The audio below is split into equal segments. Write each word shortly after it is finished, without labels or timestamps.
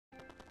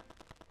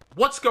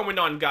What's going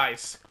on,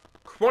 guys?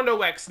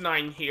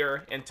 ChronoX9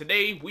 here, and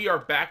today we are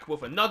back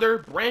with another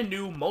brand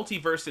new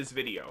MultiVersus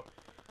video.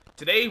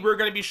 Today we're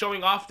going to be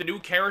showing off the new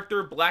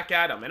character Black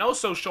Adam, and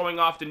also showing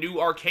off the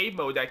new arcade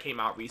mode that came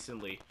out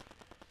recently.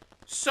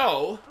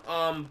 So,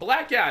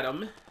 Black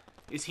Adam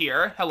is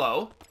here.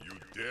 Hello. You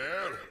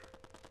dare?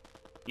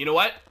 You know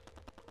what?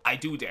 I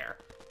do dare.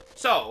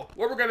 So,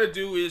 what we're going to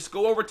do is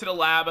go over to the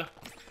lab,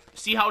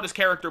 see how this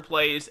character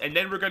plays, and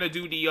then we're going to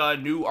do the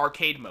new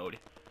arcade mode.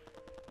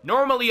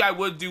 Normally, I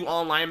would do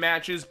online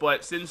matches,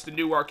 but since the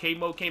new arcade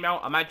mode came out,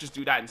 I might just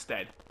do that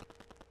instead.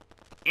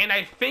 And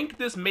I think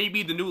this may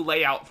be the new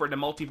layout for the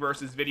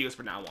MultiVersus videos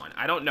from now on.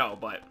 I don't know,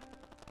 but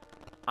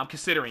I'm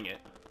considering it.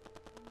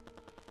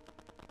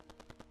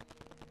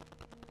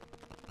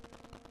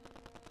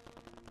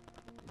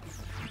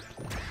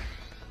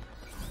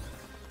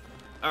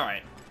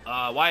 Alright,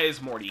 why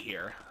is Morty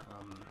here?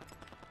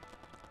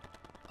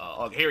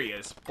 Oh, here he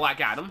is.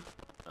 Black Adam.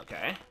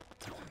 Okay.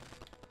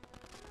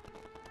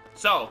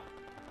 So,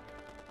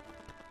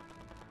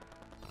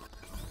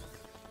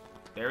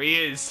 there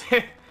he is.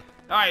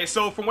 Alright,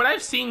 so from what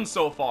I've seen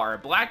so far,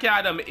 Black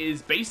Adam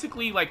is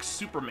basically like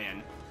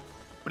Superman,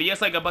 but he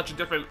has like a bunch of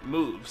different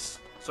moves.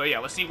 So yeah,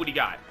 let's see what he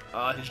got.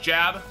 His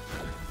jab.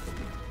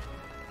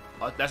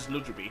 Oh, that's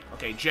neutral B.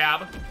 Okay,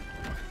 jab.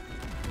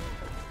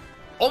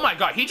 Oh my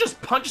god, he just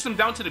punches him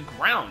down to the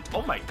ground.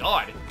 Oh my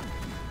god.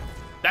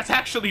 That's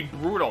actually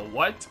brutal.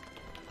 What?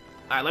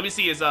 Alright, let me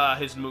see his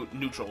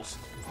neutrals.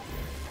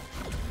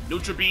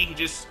 Neutral B, he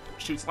just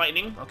shoots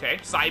lightning. Okay,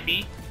 side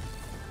B.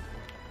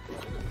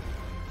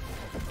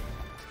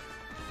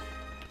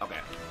 Okay,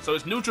 so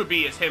his neutral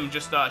B is him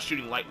just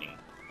shooting lightning.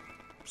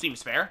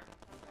 Seems fair.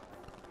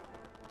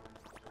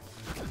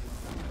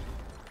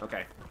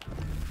 Okay.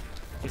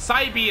 His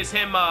side B is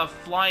him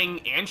flying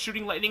and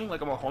shooting lightning,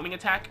 like a homing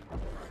attack.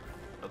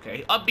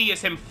 Okay, up B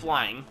is him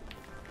flying.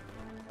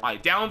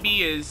 Alright, down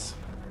B is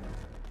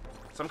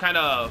some kind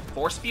of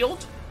force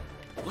field?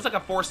 Looks like a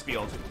force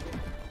field.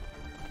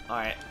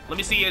 Alright, let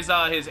me see his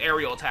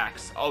aerial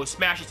attacks. Oh,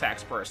 smash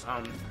attacks first.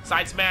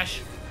 Side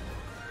smash.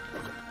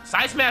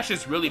 Side smash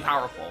is really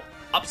powerful.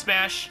 Up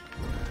smash.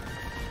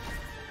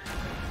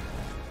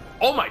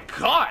 Oh my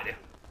god!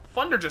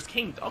 Thunder just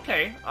came.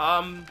 Okay.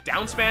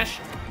 Down smash.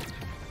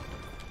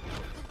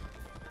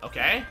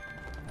 Okay.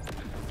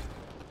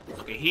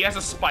 Okay, he has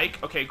a spike.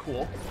 Okay,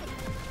 cool.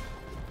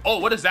 Oh,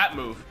 what is that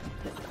move?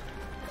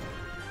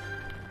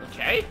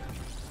 Okay.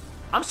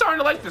 I'm starting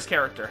to like this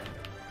character.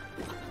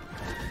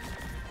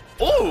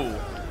 Ooh!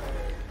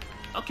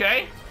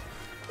 Okay.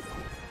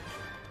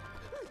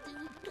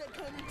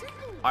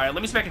 Alright,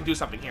 let me see if I can do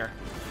something here.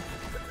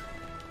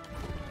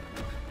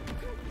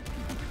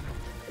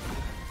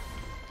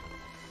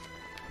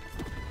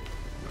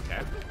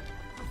 Okay.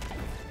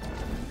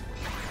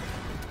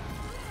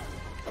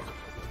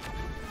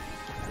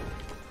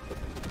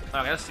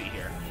 Okay, let's see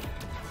here.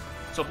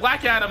 So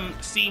Black Adam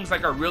seems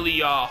like a really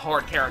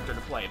hard character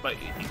to play, but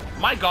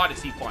my god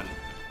is he fun.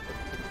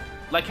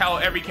 Like how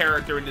every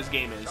character in this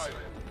game is.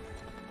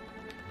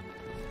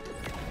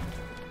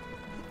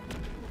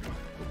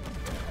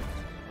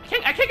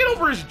 I can't get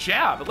over his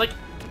jab. Like,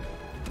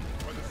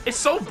 it's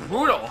so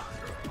brutal.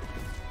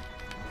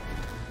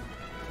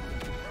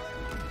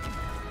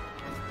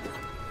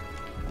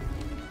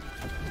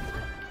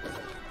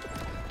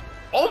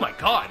 Oh my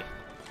god.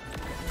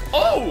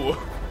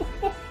 Oh!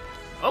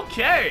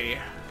 Okay.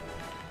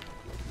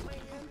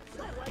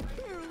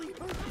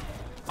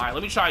 Alright,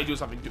 let me try to do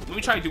something. Let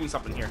me try doing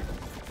something here.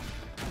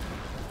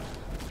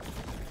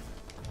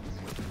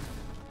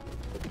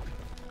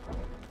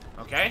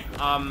 Okay,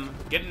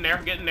 get in there,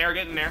 get in there,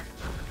 get in there.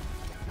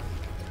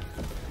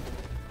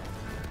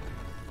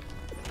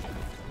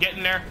 Get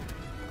in there.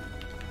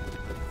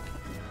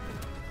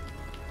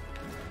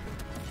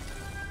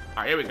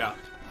 Alright, here we go.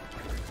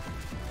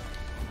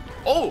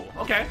 Oh,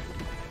 okay.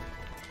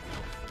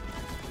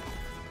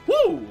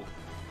 Woo!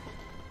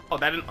 Oh,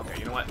 that didn't, okay,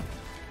 you know what?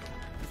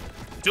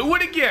 Do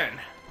it again!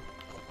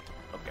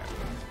 Okay.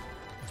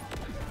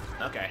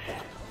 Okay.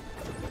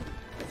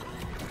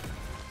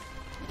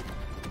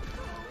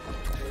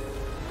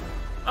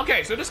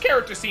 Okay, so this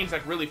character seems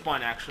like really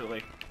fun,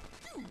 actually.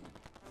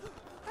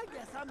 I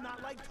guess I'm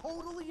not like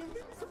totally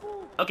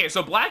invincible. Okay,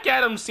 so Black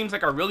Adam seems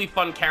like a really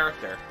fun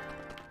character,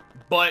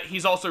 but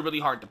he's also really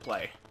hard to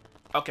play.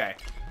 Okay,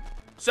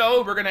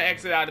 so we're gonna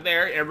exit out of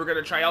there and we're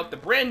gonna try out the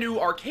brand new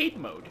arcade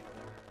mode.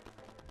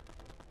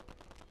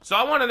 So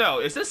I want to know,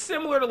 is this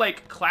similar to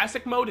like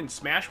classic mode in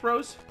Smash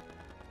Bros?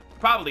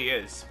 Probably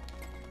is.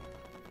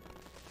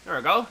 There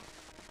we go.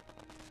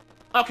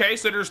 Okay,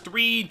 so there's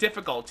 3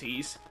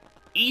 difficulties.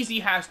 Easy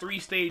has 3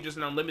 stages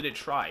and unlimited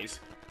tries.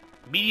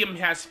 Medium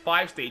has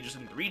 5 stages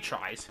and 3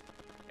 tries.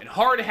 And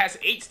hard has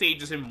 8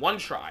 stages in 1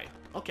 try.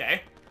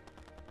 Okay.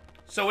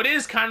 So it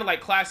is kind of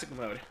like classic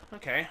mode.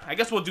 Okay, I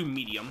guess we'll do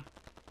medium.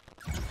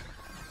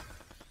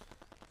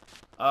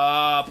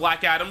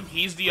 Black Adam,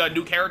 he's the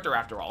new character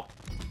after all.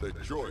 The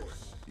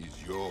choice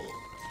is yours.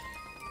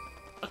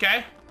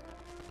 Okay.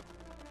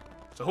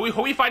 So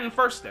who we fighting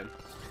first then?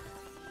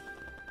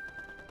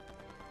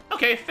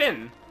 Okay,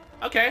 Finn.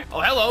 Okay.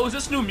 Oh, hello. Is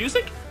this new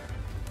music?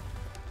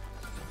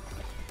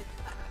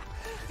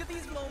 Do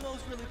these momos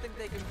really think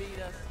they can beat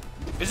us?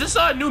 Is this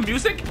new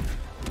music?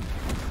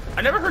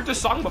 I never heard this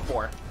song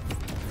before.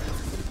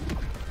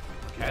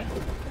 Okay.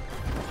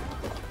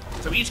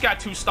 So we each got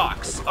 2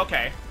 stocks.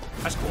 Okay.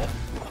 That's cool.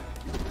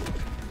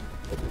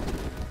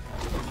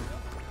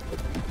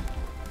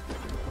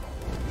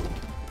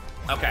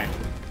 Okay.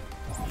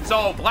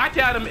 So Black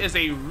Adam is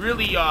a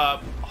really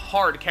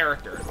hard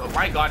character, but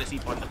my god is he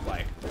fun to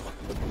play.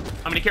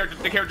 I mean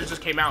the character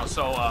just came out,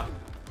 so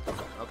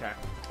okay.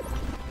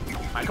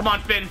 Alright, come on,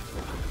 Finn.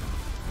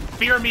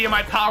 Fear me in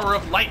my power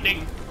of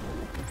lightning.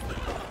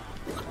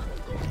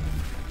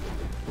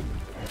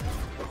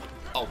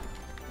 Oh.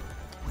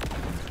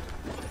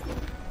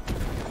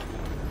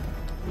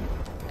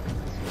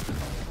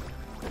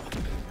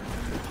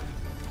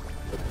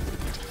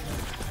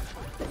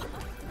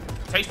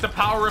 Taste the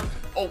power of...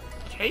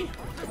 Okay.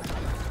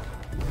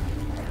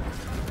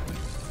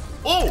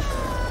 Oh!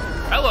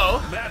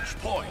 Hello. Match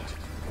point.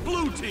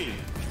 Blue team.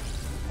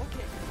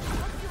 Okay, I'm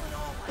feeling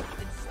all like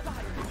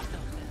inspired and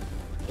stuff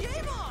now.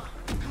 Game on!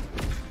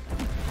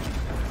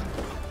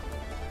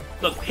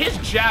 Look, his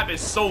jab is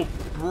so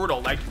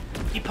brutal. Like,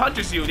 he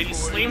punches you, then he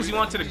slams you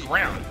onto the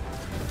ground.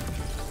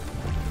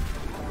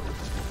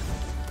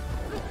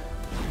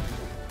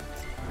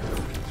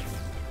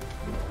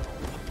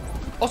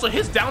 Also,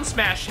 his down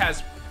smash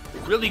has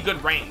really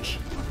good range.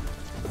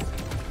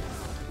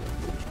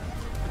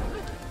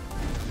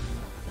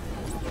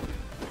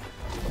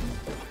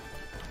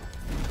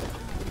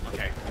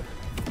 Okay.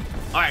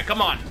 Alright,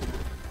 come on.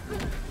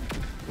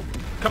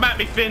 Come at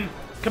me, Finn.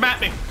 Come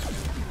at me.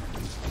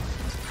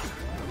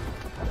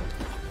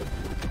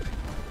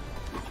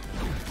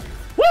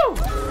 Woo!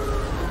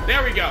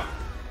 There we go.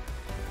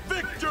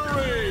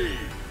 Victory!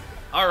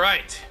 All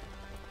right.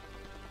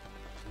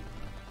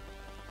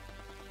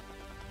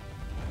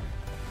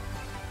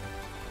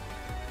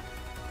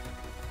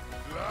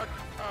 Black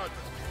Adam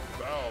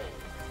bow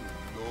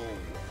to no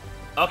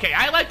one. Okay,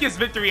 I like his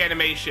victory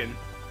animation.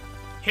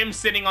 Him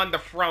sitting on the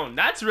throne.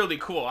 That's really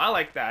cool. I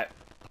like that.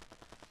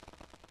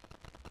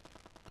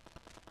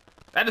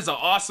 That is an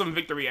awesome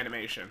victory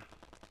animation.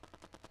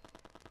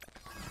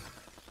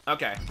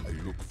 Okay. I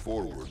look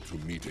forward to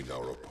meeting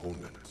our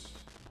opponents.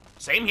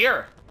 Same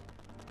here.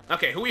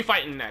 Okay, who we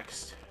fighting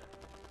next?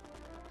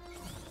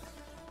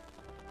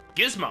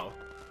 Gizmo.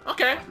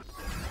 Okay.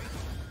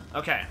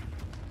 Okay.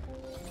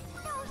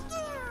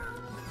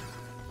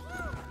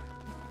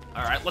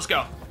 Alright, let's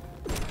go.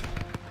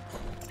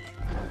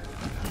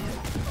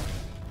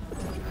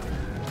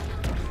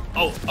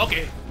 Oh,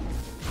 okay.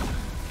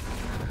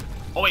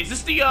 Oh wait, is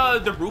this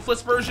the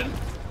Ruthless version?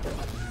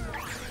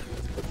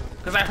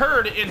 Because I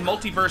heard in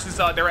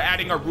MultiVersus they were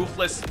adding a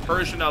Ruthless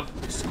version of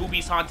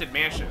Scooby's Haunted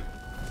Mansion.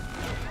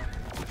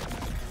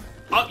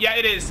 Oh, yeah,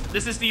 it is.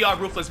 This is the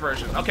Ruthless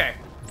version. Okay.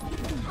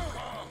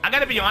 I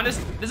gotta be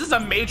honest, this is a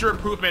major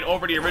improvement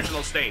over the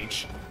original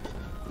stage.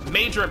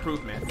 Major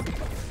improvement.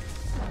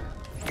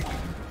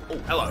 Oh,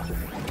 hello.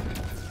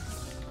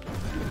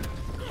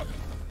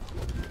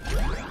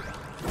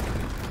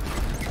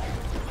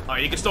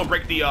 Alright, you can still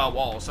break the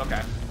walls.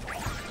 Okay.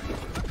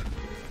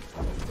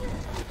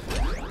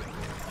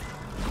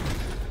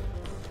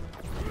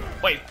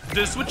 Wait, do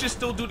the switches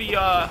still do the,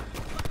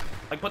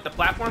 like, put the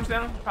platforms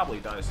down? Probably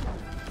does.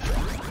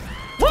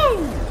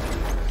 Woo!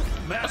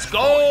 Let's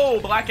go,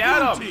 Black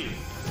Adam!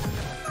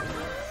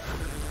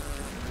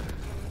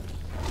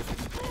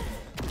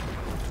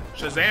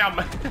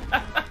 Shazam!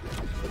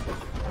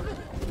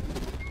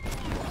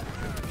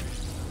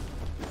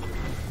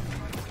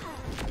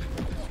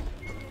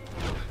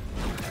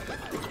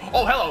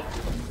 Oh, hello!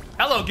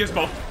 Hello,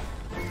 Gizmo!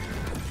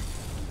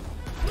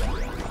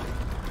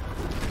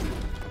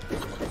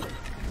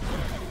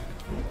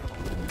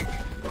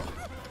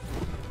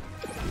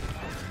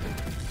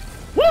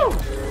 Woo!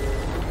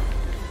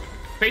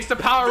 Face the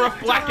power of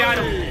Black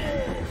Adam!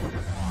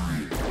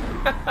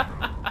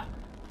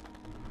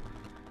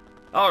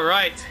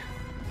 Alright.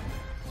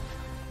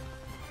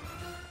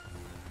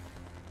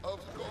 Of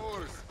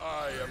course,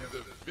 I am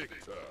the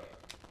victor.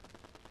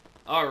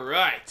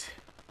 Alright.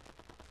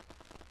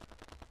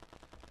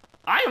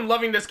 I am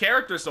loving this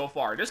character so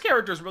far. This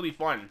character is really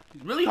fun.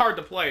 He's really hard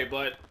to play,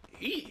 but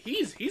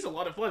he's a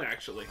lot of fun,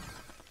 actually.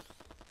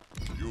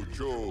 You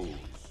chose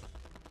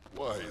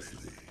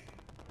wisely.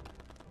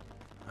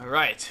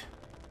 Alright.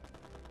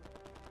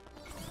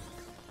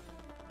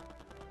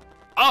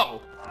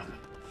 Oh!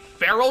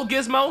 Feral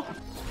Gizmo?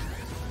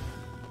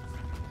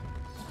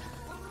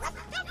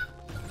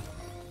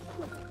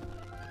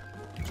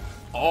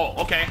 Oh,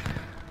 okay.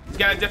 He's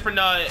got a different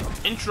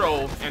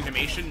intro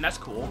animation. That's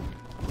cool.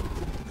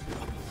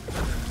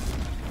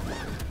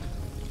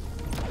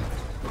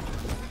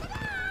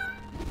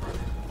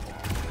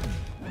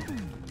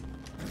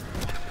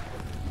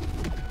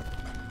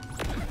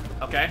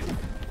 Okay.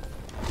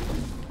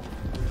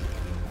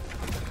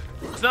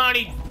 It's not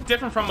any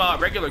different from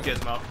regular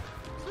Gizmo.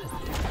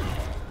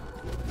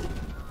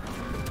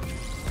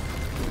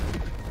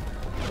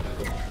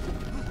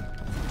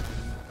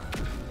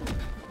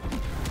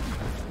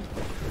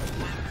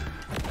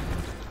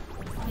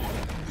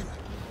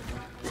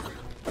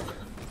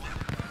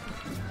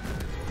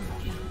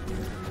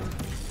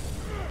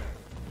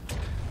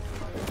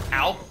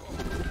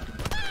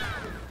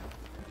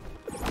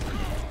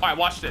 Alright,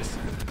 watch this.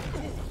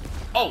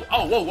 Oh,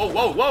 oh, whoa, whoa,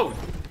 whoa, whoa.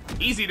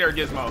 Easy there,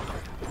 Gizmo.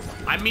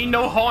 I mean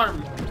no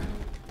harm.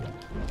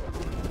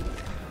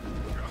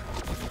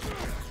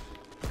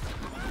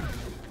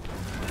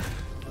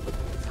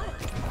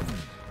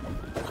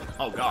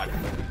 Oh, God.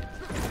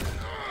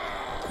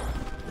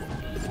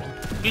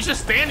 He's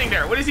just standing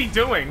there. What is he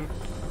doing?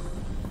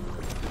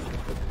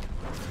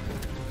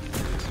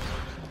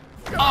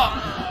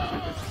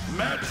 Oh.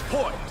 Match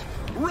point.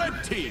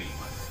 Red team.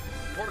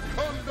 For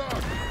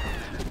conduct.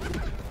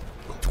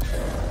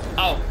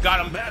 Oh,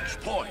 got him. Match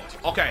point.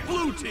 Okay.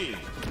 Blue team.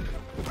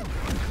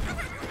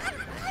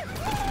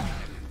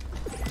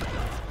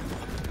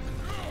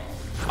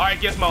 Alright,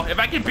 Gizmo. If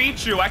I can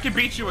beat you, I can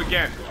beat you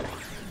again.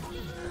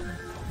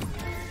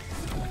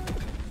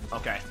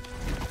 Okay.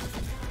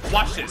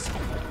 Watch this.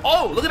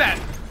 Oh, look at that.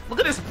 Look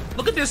at this.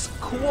 Look at this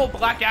cool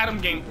Black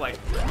Adam gameplay.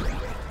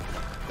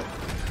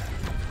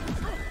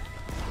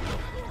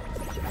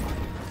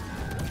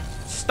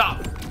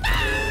 Stop.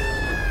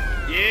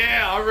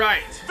 Yeah, all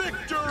right.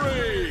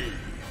 Victory.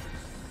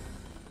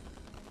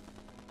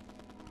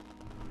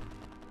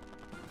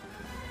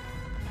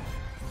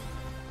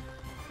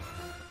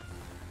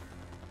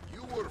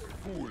 You were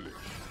foolish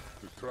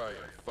to try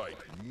and fight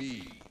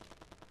me.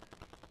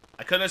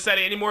 I couldn't have said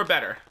it any more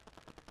better.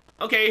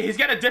 Okay, he's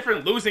got a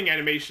different losing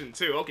animation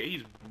too. Okay,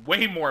 he's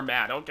way more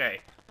mad.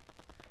 Okay.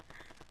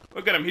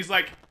 Look at him. He's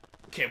like,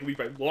 can't believe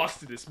I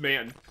lost to this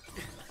man.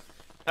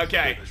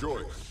 Okay. The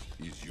choice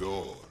is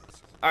yours.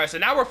 Alright, so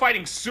now we're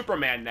fighting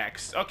Superman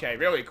next. Okay,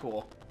 really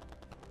cool.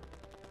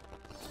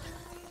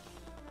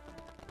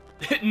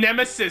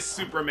 Nemesis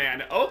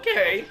Superman.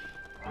 Okay.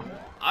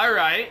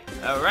 Alright,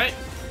 alright.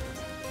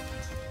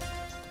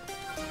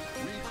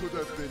 We could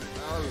have been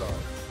allies,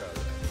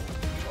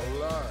 Karen.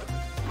 Alive.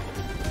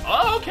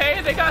 Oh,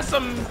 okay, they got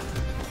some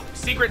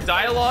secret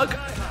dialogue.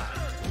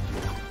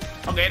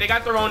 Okay, they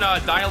got their own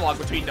dialogue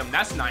between them.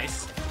 That's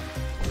nice.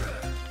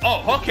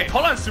 Oh, okay,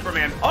 hold on,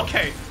 Superman.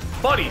 Okay,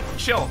 buddy,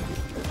 chill.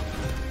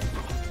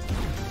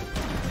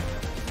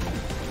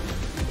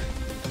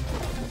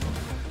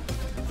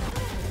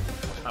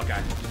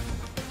 Okay.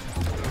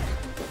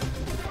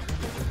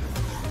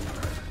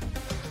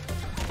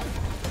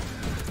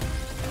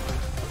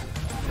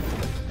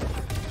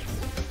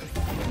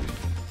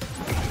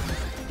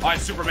 Alright,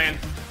 Superman.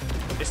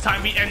 It's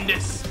time we end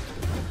this.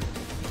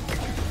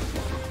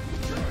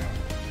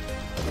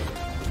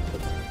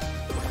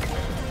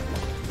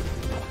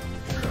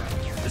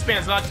 This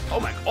man's not... Oh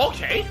my...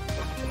 Okay.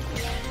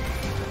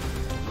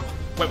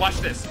 Wait, watch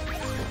this.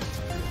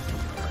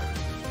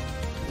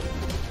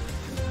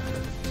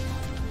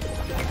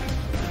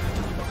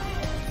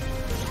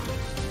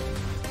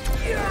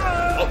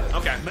 Oh,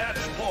 okay. Match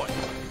point.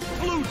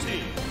 Blue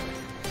team.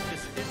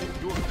 This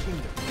isn't your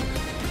kingdom.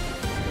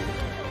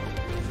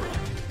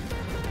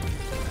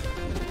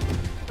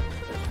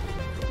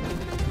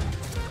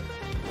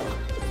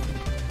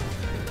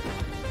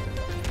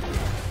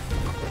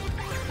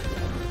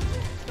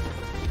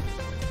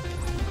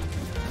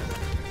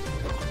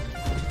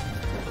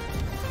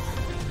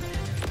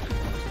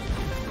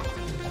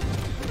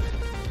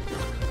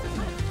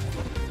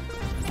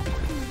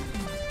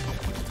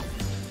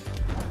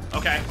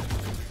 Okay.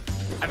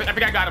 I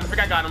think I got him. I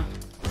think I got him.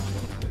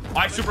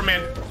 Alright,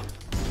 Superman.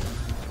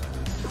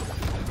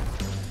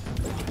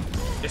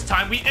 It's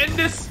time we end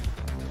this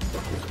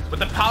with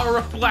the power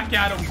of Black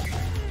Adam.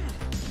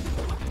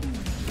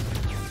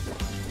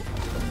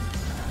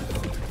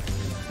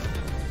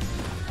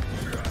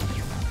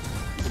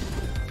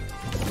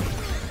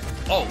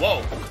 Oh,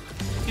 whoa.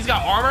 He's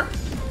got armor?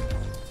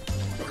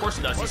 Of course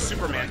he does. He's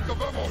Superman.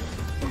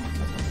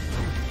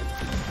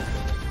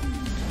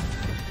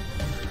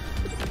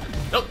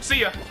 Nope, see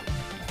ya.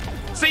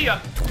 See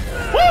ya.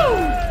 Woo!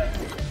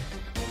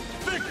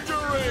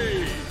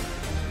 Victory!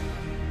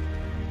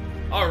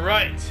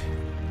 Alright.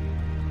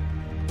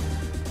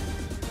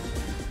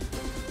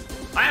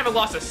 I haven't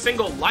lost a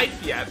single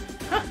life yet.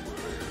 Huh.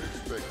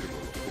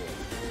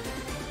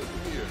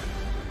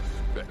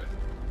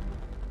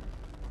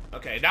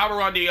 Okay, now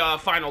we're on the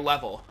final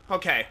level.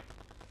 Okay.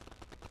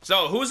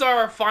 So, who's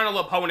our final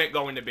opponent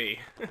going to be?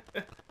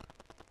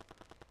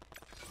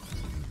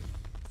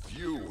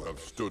 Few have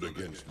stood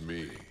against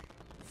me.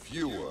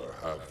 Fewer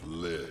have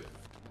lived.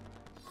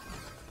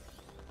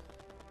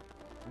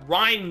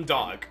 Rhine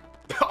Dog.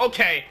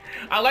 Okay,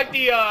 I like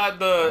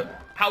the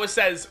how it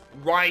says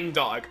Rhine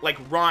Dog, like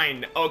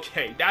Rhine.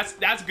 Okay,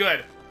 that's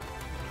good.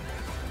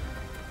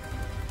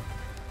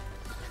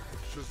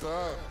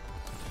 Shazam!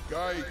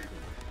 Guide!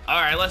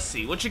 All right, let's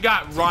see. What you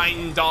got,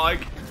 Rhine Dog?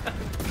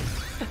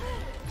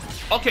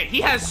 Okay,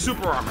 he has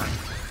super armor.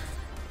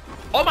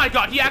 Oh my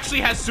god, he actually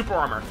has super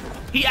armor.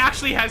 He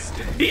actually has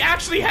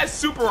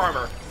super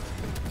armor.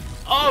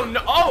 Oh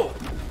no!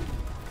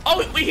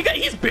 Oh, wait,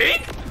 he's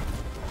big?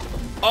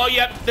 Oh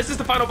yep, this is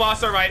the final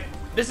boss. All right,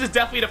 this is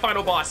definitely the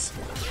final boss.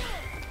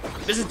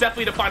 This is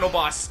definitely the final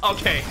boss.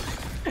 Okay.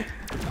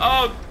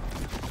 Oh.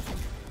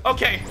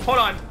 Okay, hold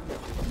on.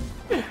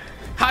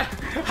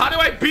 How do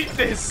I beat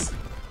this?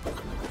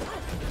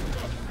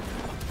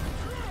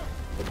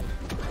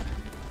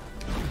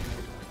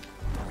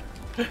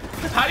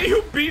 How do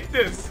you beat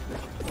this?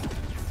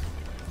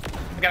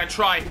 I gotta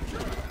try.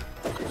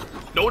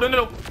 No, no,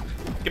 no, no.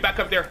 Get back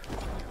up there.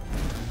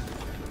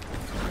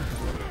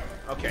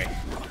 Okay.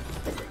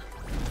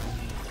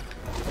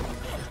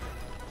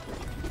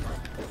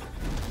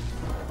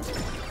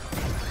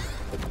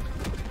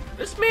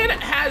 This man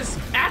has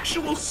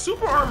actual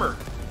super armor.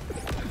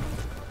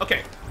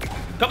 Okay.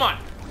 Come on.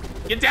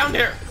 Get down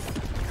there.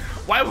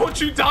 Why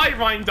won't you die,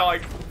 Rhine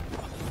Dog?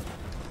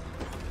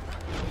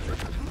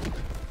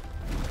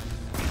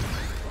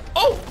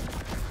 Oh!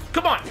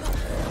 Come on.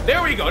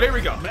 There we go. There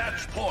we go.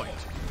 Match point.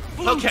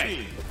 Okay.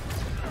 Team.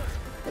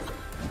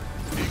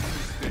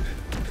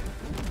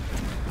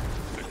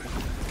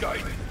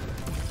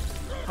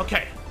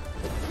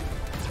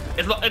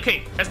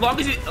 Okay. As long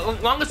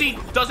as he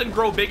doesn't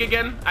grow big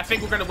again, I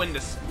think we're gonna win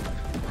this.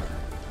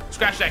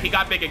 Scratch that. He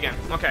got big again.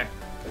 Okay.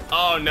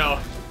 Oh no.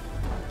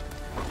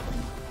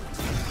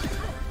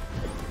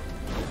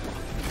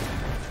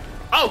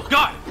 Oh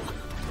god.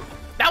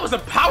 That was a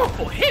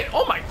powerful hit.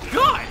 Oh my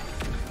god.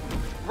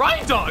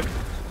 Rhine Dog.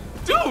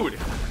 Dude.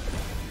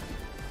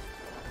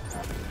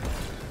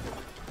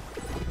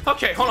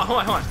 Okay, hold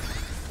on.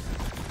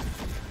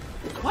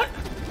 What?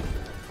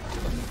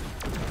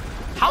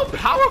 How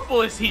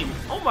powerful is he?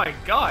 Oh my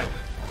god.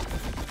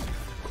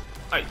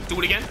 Alright,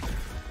 do it again.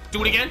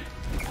 Do it again.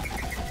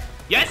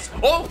 Yes!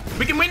 Oh,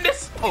 we can win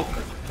this! Oh,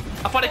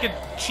 I thought I could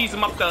cheese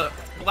him up the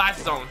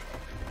blast zone.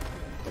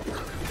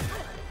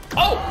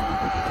 Oh!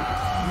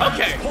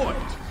 Okay. Point.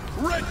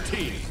 Red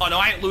team. Oh no,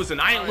 I ain't losing.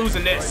 I ain't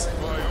losing this.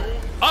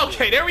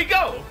 Okay, there we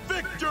go.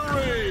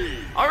 Victory.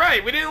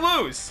 Alright, we didn't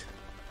lose.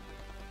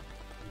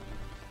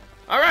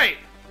 Alright,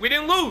 we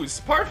didn't lose.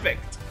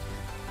 Perfect.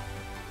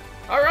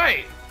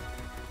 Alright.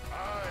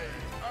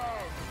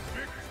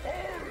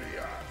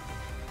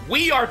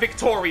 We are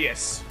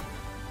victorious.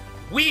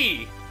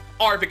 We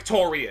are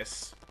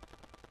victorious.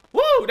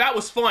 Woo, that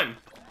was fun.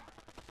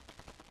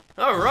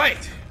 All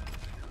right.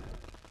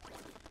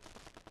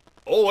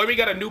 Oh, and we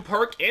got a new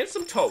perk and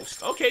some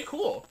toast. Okay,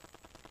 cool.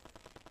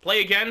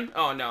 Play again?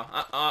 Oh, no.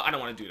 I don't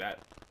want to do that.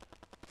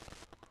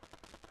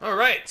 All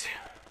right.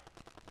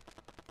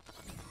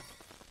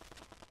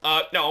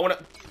 No, I want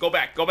to go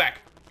back. Go back.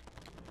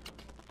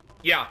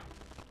 Yeah.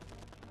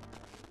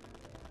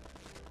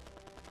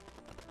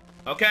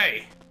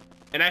 Okay.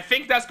 And I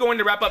think that's going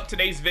to wrap up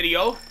today's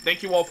video.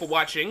 Thank you all for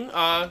watching.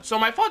 So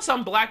my thoughts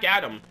on Black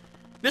Adam.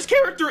 This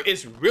character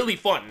is really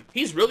fun.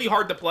 He's really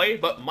hard to play,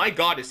 but my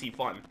god is he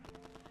fun.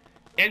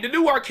 And the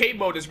new arcade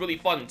mode is really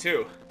fun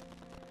too.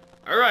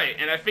 Alright,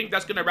 and I think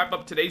that's going to wrap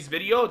up today's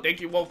video.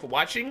 Thank you all for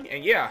watching,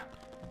 and yeah.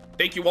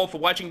 Thank you all for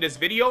watching this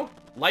video.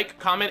 Like,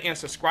 comment, and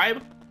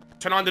subscribe.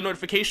 Turn on the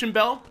notification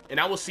bell, and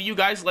I will see you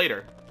guys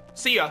later.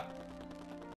 See ya!